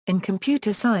In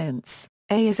computer science,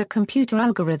 A is a computer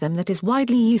algorithm that is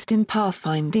widely used in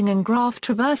pathfinding and graph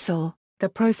traversal, the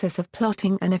process of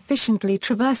plotting an efficiently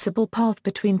traversable path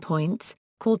between points,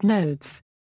 called nodes.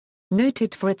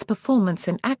 Noted for its performance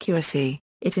and accuracy,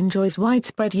 it enjoys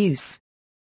widespread use.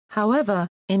 However,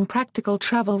 in practical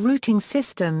travel routing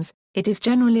systems, it is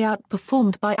generally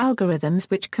outperformed by algorithms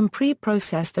which can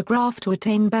pre-process the graph to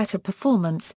attain better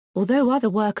performance, although other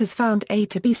work has found A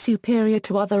to be superior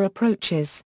to other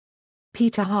approaches.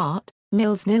 Peter Hart,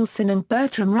 Nils Nilsson and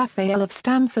Bertram Raphael of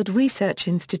Stanford Research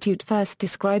Institute first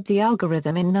described the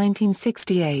algorithm in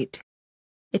 1968.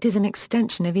 It is an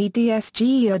extension of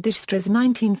Edsger Dijkstra's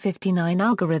 1959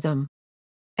 algorithm.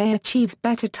 A achieves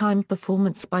better time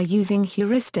performance by using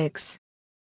heuristics.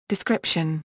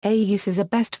 Description: A uses a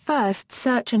best first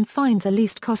search and finds a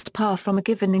least cost path from a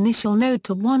given initial node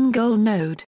to one goal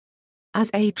node.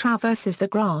 As A traverses the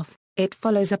graph, it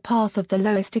follows a path of the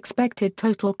lowest expected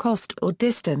total cost or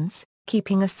distance,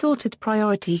 keeping a sorted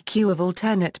priority queue of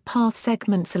alternate path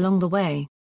segments along the way.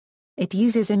 It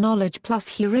uses a knowledge plus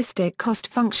heuristic cost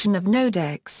function of node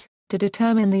x, to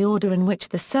determine the order in which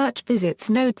the search visits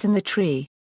nodes in the tree.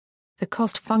 The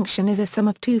cost function is a sum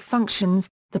of two functions,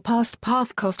 the past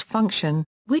path cost function,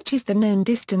 which is the known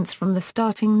distance from the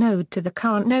starting node to the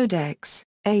current node x,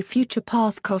 a future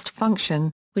path cost function,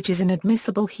 which is an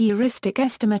admissible heuristic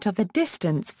estimate of the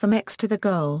distance from x to the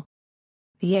goal.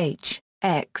 The h,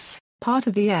 x, part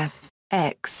of the f,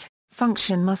 x,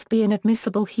 function must be an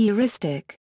admissible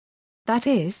heuristic. That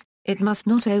is, it must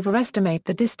not overestimate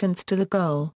the distance to the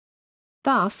goal.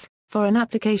 Thus, for an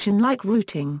application like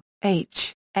routing,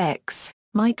 h, x,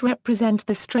 might represent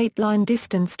the straight-line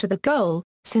distance to the goal,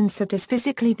 since that is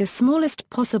physically the smallest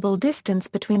possible distance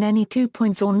between any 2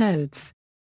 points or nodes.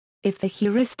 If the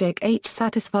heuristic h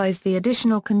satisfies the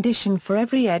additional condition for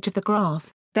every edge of the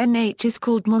graph, then h is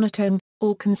called monotone,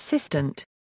 or consistent.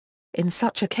 In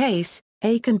such a case,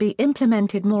 A can be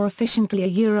implemented more efficiently.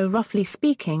 Roughly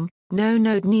speaking, no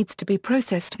node needs to be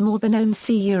processed more than own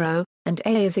C, and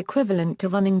A is equivalent to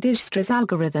running Dijkstra's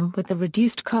algorithm with the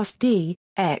reduced cost d,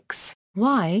 x,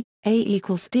 y, A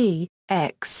equals d,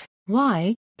 x,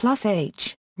 y, plus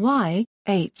h, y,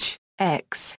 h,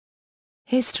 x.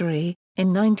 History: in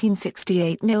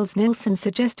 1968 Nils Nilsson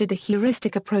suggested a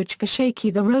heuristic approach for Shaky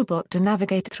the robot to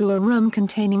navigate through a room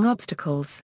containing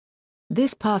obstacles.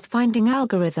 This pathfinding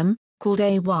algorithm, called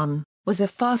A1, was a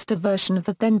faster version of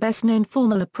the then best-known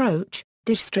formal approach,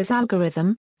 Dijkstra's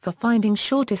algorithm, for finding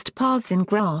shortest paths in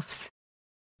graphs.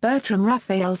 Bertram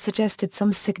Raphael suggested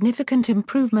some significant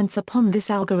improvements upon this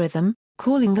algorithm,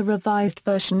 calling the revised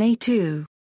version A2.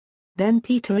 Then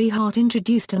Peter E. Hart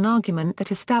introduced an argument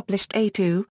that established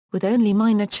A2, with only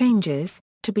minor changes,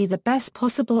 to be the best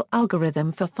possible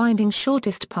algorithm for finding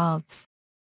shortest paths.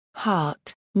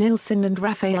 Hart, Nilsson and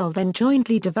Raphael then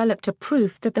jointly developed a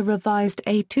proof that the revised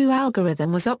A2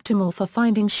 algorithm was optimal for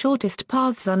finding shortest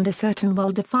paths under certain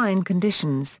well-defined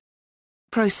conditions.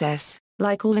 Process: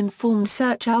 like all informed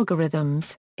search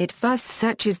algorithms, it first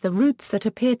searches the routes that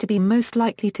appear to be most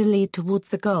likely to lead towards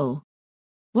the goal.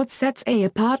 What sets A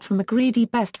apart from a greedy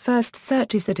best first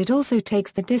search is that it also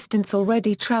takes the distance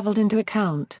already traveled into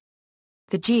account.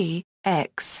 The g,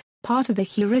 x, part of the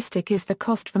heuristic is the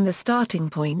cost from the starting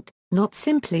point, not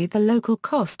simply the local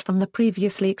cost from the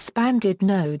previously expanded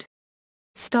node.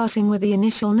 Starting with the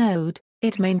initial node,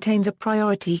 it maintains a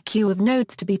priority queue of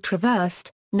nodes to be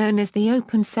traversed, known as the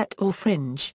open set or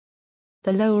fringe.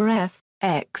 The lower f,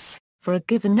 x, for a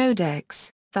given node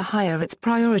x, the higher its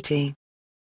priority.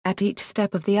 At each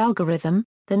step of the algorithm,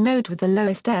 the node with the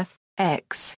lowest f,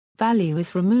 x, value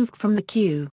is removed from the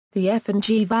queue, the f and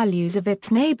g values of its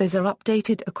neighbors are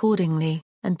updated accordingly,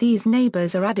 and these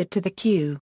neighbors are added to the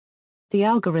queue. The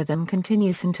algorithm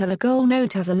continues until a goal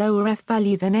node has a lower f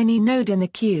value than any node in the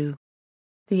queue.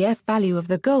 The f value of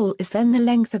the goal is then the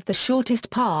length of the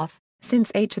shortest path,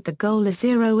 since h at the goal is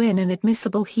 0 in an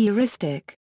admissible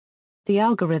heuristic. The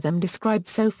algorithm described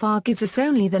so far gives us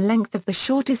only the length of the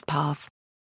shortest path.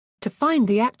 To find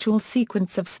the actual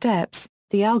sequence of steps,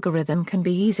 the algorithm can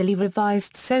be easily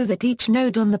revised so that each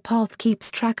node on the path keeps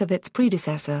track of its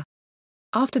predecessor.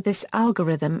 After this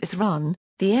algorithm is run,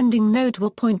 the ending node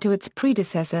will point to its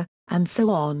predecessor, and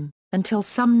so on, until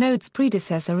some node's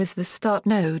predecessor is the start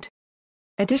node.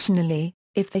 Additionally,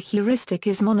 if the heuristic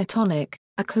is monotonic,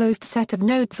 a closed set of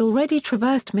nodes already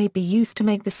traversed may be used to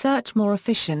make the search more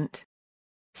efficient.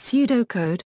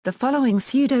 Pseudocode: the following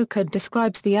pseudocode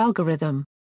describes the algorithm.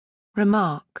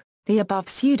 Remark: the above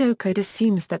pseudocode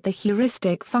assumes that the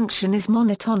heuristic function is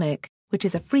monotonic, which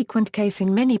is a frequent case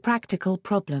in many practical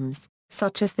problems,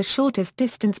 such as the shortest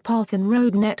distance path in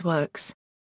road networks.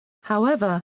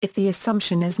 However, if the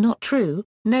assumption is not true,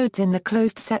 nodes in the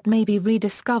closed set may be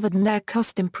rediscovered and their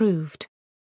cost improved.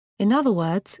 In other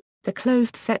words, the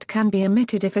closed set can be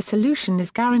omitted if a solution is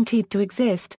guaranteed to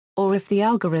exist, or if the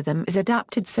algorithm is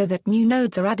adapted so that new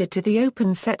nodes are added to the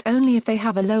open set only if they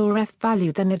have a lower F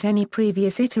value than at any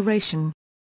previous iteration.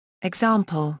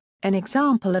 Example: an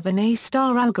example of an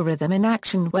A-star algorithm in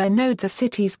action where nodes are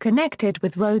cities connected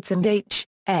with roads and h,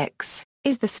 x,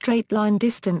 is the straight line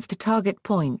distance to target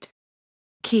point.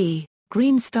 Key: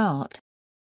 green start.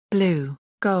 Blue,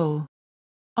 goal.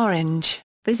 Orange,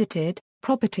 visited.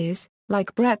 Properties: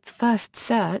 like breadth first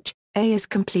search, A is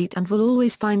complete and will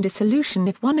always find a solution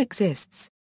if one exists.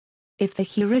 If the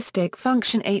heuristic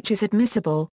function h is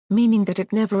admissible, meaning that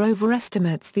it never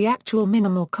overestimates the actual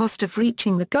minimal cost of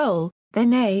reaching the goal,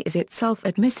 then A is itself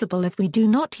admissible if we do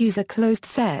not use a closed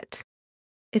set.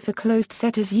 If a closed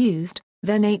set is used,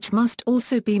 then h must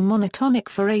also be monotonic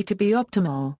for A to be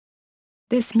optimal.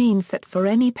 This means that for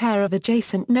any pair of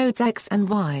adjacent nodes x and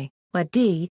y, where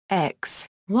d, x,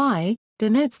 y,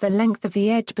 denotes the length of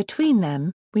the edge between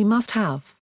them, we must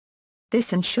have.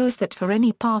 This ensures that for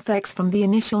any path x from the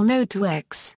initial node to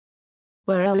x,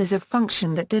 where L is a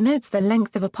function that denotes the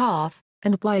length of a path,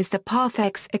 and y is the path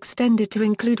x extended to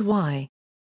include y.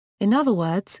 In other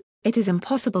words, it is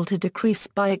impossible to decrease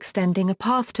by extending a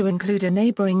path to include a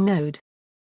neighboring node.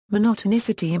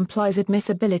 Monotonicity implies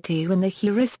admissibility when the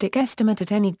heuristic estimate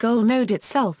at any goal node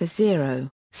itself is 0,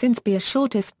 since B is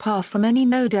shortest path from any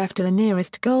node F to the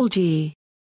nearest goal G.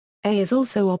 A is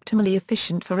also optimally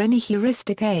efficient for any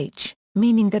heuristic H,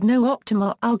 meaning that no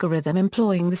optimal algorithm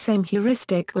employing the same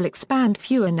heuristic will expand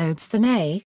fewer nodes than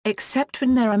A, except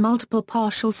when there are multiple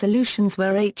partial solutions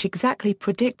where H exactly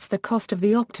predicts the cost of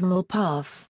the optimal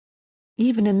path.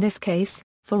 Even in this case,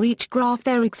 for each graph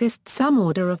there exists some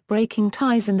order of breaking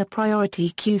ties in the priority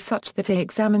queue such that A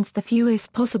examines the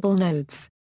fewest possible nodes.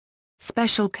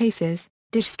 Special cases: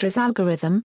 Dijkstra's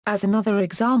algorithm, as another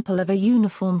example of a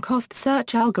uniform cost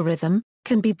search algorithm,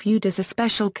 can be viewed as a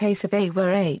special case of A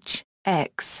where h,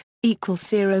 x, equals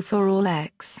 0 for all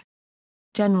x.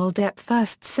 General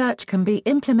depth-first search can be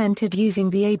implemented using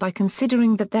the A by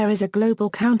considering that there is a global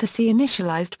counter C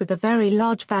initialized with a very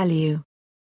large value.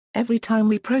 Every time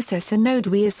we process a node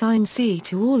we assign C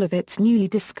to all of its newly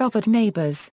discovered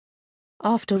neighbors.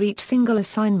 After each single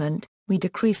assignment, we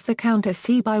decrease the counter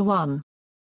C by 1.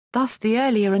 Thus the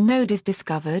earlier a node is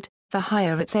discovered, the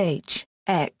higher its h,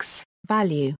 x,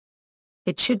 value.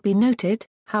 It should be noted,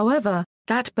 however,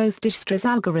 that both Dijkstra's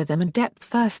algorithm and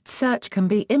depth-first search can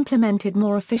be implemented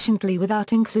more efficiently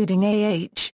without including a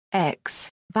h, x,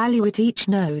 value at each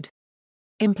node.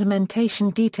 Implementation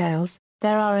details: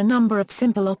 there are a number of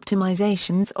simple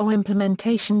optimizations or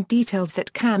implementation details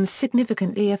that can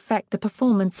significantly affect the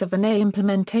performance of an A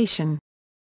implementation.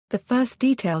 The first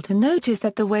detail to note is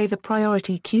that the way the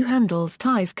priority queue handles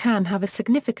ties can have a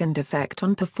significant effect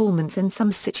on performance in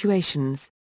some situations.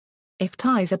 If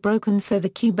ties are broken so the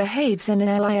queue behaves in an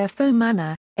LIFO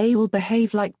manner, A will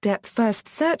behave like depth-first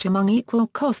search among equal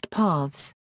cost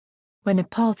paths. When a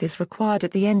path is required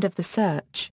at the end of the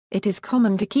search, it is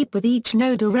common to keep with each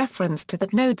node a reference to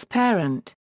that node's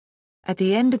parent. At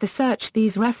the end of the search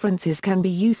these references can be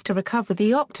used to recover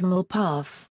the optimal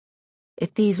path.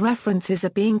 If these references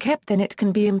are being kept then it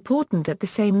can be important that the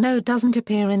same node doesn't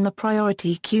appear in the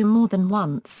priority queue more than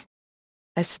once.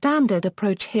 A standard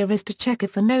approach here is to check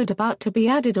if a node about to be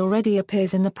added already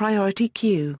appears in the priority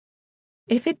queue.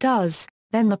 If it does,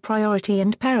 then the priority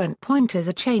and parent pointers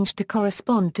are changed to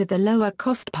correspond to the lower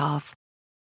cost path.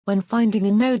 When finding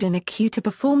a node in a queue to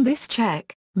perform this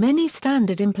check, many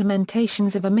standard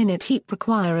implementations of a minute heap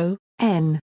require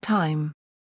O(n) time.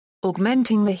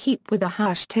 Augmenting the heap with a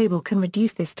hash table can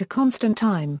reduce this to constant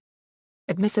time.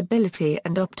 Admissibility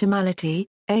and optimality: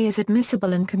 A is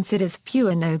admissible and considers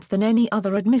fewer nodes than any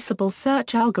other admissible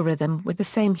search algorithm with the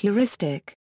same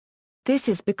heuristic. This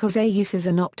is because A uses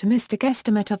an optimistic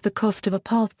estimate of the cost of a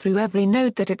path through every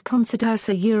node that it considers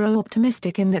a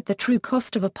euro-optimistic in that the true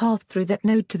cost of a path through that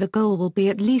node to the goal will be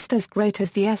at least as great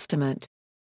as the estimate.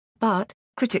 But,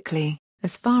 critically,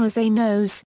 as far as A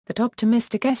knows, that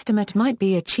optimistic estimate might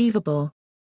be achievable.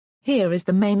 Here is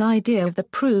the main idea of the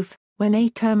proof: when A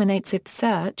terminates its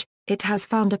search, it has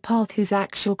found a path whose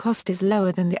actual cost is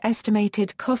lower than the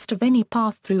estimated cost of any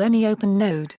path through any open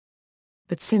node.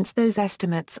 But since those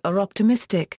estimates are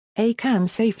optimistic, A can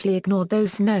safely ignore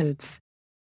those nodes.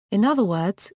 In other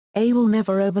words, A will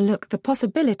never overlook the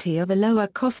possibility of a lower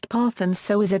cost path and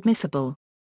so is admissible.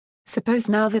 Suppose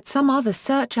now that some other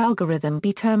search algorithm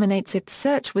B terminates its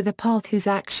search with a path whose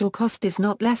actual cost is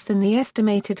not less than the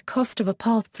estimated cost of a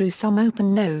path through some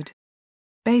open node.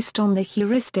 Based on the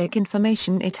heuristic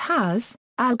information it has,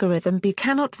 algorithm B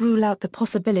cannot rule out the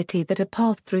possibility that a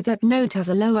path through that node has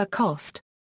a lower cost.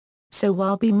 So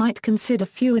while B might consider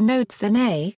fewer nodes than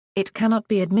A, it cannot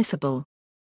be admissible.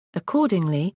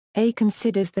 Accordingly, A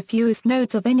considers the fewest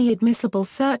nodes of any admissible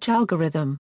search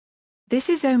algorithm. This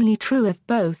is only true if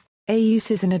both A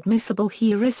uses an admissible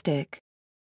heuristic.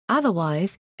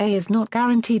 Otherwise, A is not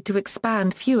guaranteed to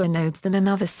expand fewer nodes than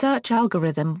another search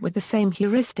algorithm with the same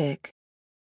heuristic.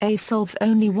 A solves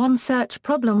only one search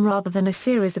problem rather than a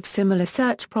series of similar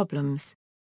search problems.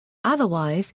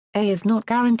 Otherwise, A is not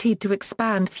guaranteed to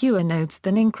expand fewer nodes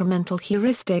than incremental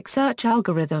heuristic search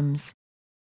algorithms.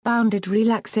 Bounded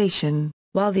relaxation.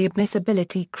 While the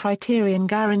admissibility criterion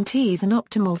guarantees an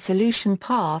optimal solution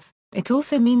path, it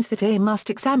also means that A must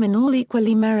examine all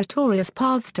equally meritorious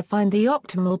paths to find the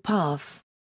optimal path.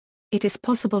 It is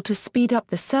possible to speed up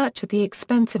the search at the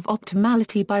expense of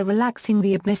optimality by relaxing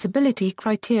the admissibility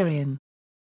criterion.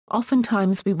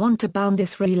 Oftentimes we want to bound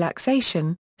this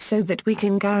relaxation, so that we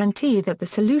can guarantee that the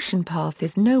solution path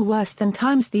is no worse than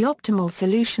times the optimal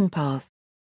solution path.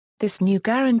 This new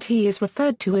guarantee is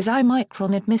referred to as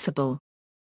I-micron admissible.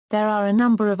 There are a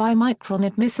number of I-micron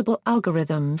admissible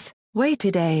algorithms,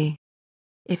 weighted A.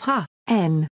 If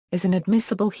H(n) is an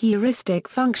admissible heuristic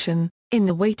function, in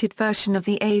the weighted version of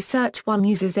the A search one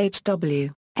uses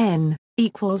HW(n)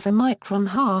 equals I-micron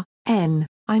H(n),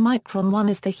 I-micron 1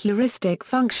 is the heuristic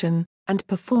function, and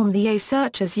perform the A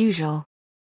search as usual.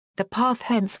 The path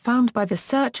hence found by the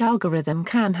search algorithm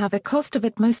can have a cost of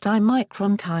at most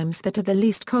I-micron times that of the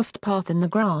least cost path in the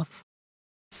graph.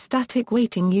 Static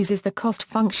weighting uses the cost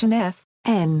function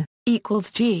f(n)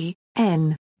 equals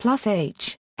g(n) plus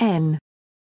h(n).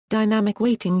 Dynamic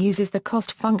weighting uses the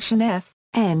cost function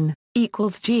f(n)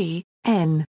 equals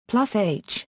g(n) plus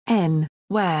h(n),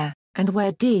 where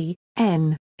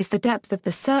d(n) is the depth of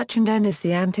the search and n is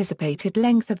the anticipated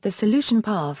length of the solution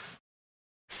path.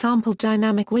 Sample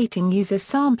dynamic weighting uses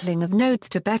sampling of nodes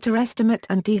to better estimate,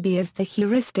 and dB as the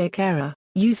heuristic error,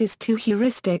 uses two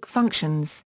heuristic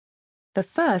functions. The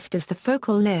first is the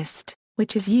focal list,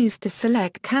 which is used to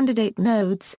select candidate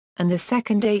nodes, and the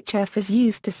second HF is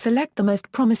used to select the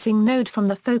most promising node from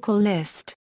the focal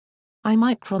list.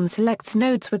 I-micron selects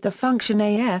nodes with the function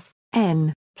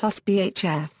AF(n) plus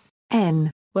BHF(n),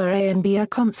 where A and B are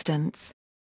constants.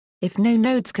 If no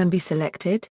nodes can be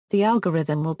selected, the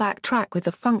algorithm will backtrack with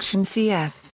the function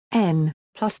CF(n)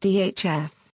 plus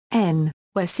DHF(n),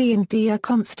 where C and D are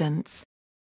constants.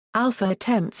 Alpha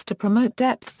attempts to promote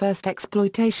depth-first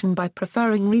exploitation by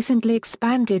preferring recently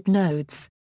expanded nodes.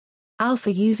 Alpha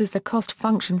uses the cost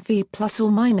function phi plus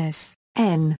or minus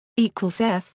n equals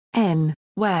f(n),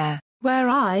 where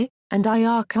I and I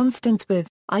are constants with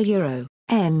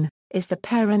n is the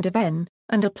parent of n,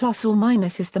 and a plus or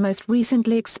minus is the most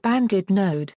recently expanded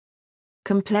node.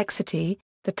 Complexity.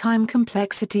 The time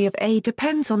complexity of A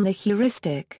depends on the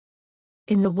heuristic.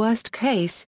 In the worst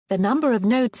case, the number of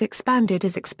nodes expanded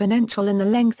is exponential in the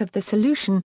length of the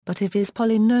solution, but it is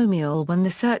polynomial when the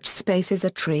search space is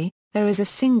a tree. There is a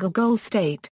single goal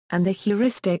state, and the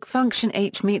heuristic function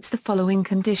h meets the following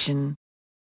condition.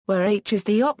 Where h is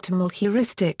the optimal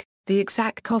heuristic, the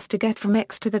exact cost to get from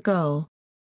x to the goal.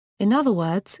 In other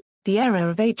words, the error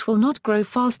of h will not grow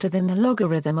faster than the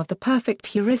logarithm of the perfect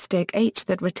heuristic h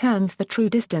that returns the true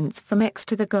distance from x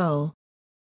to the goal.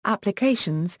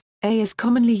 Applications. A is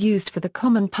commonly used for the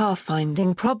common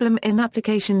pathfinding problem in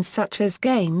applications such as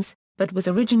games, but was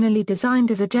originally designed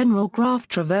as a general graph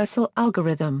traversal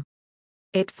algorithm.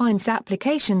 It finds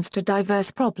applications to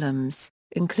diverse problems,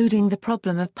 including the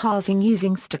problem of parsing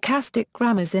using stochastic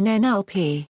grammars in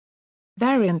NLP.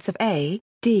 Variants of A,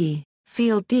 D,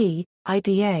 field D,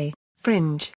 IDA,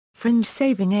 fringe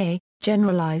saving A,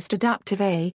 generalized adaptive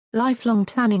A, lifelong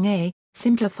planning A,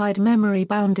 simplified memory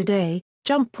bounded A,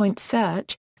 jump point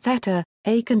search, theta.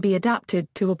 A can be adapted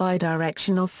to a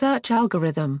bidirectional search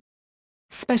algorithm.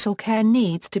 Special care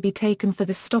needs to be taken for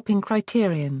the stopping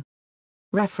criterion.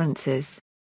 References.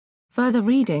 Further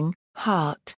reading: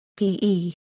 Hart,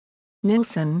 P.E.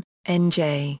 Nilsson,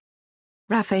 N.J.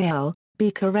 Raphael,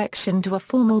 B. Correction to a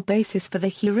formal basis for the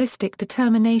heuristic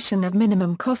determination of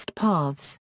minimum cost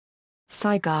paths.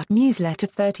 Cygart Newsletter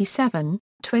 37,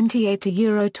 28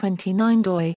 €29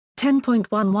 doi,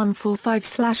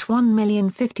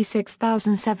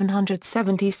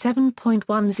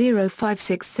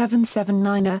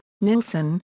 10.1145/1056777.10567779.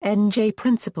 Nilsson, N.J.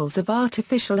 Principles of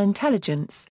Artificial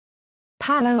Intelligence.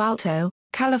 Palo Alto,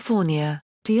 California,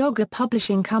 Tioga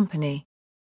Publishing Company.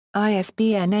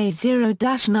 ISBN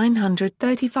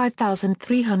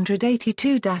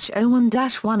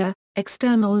A0-935382-01-1.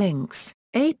 External links: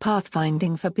 A.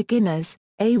 Pathfinding for Beginners,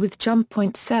 A with jump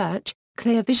point search,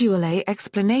 clear visual A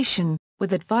explanation,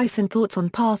 with advice and thoughts on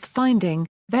pathfinding,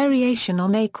 variation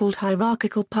on A called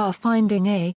hierarchical pathfinding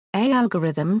A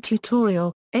algorithm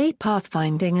tutorial, A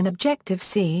pathfinding and objective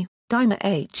C, Dyna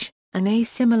H, an A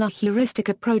similar heuristic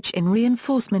approach in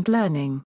reinforcement learning.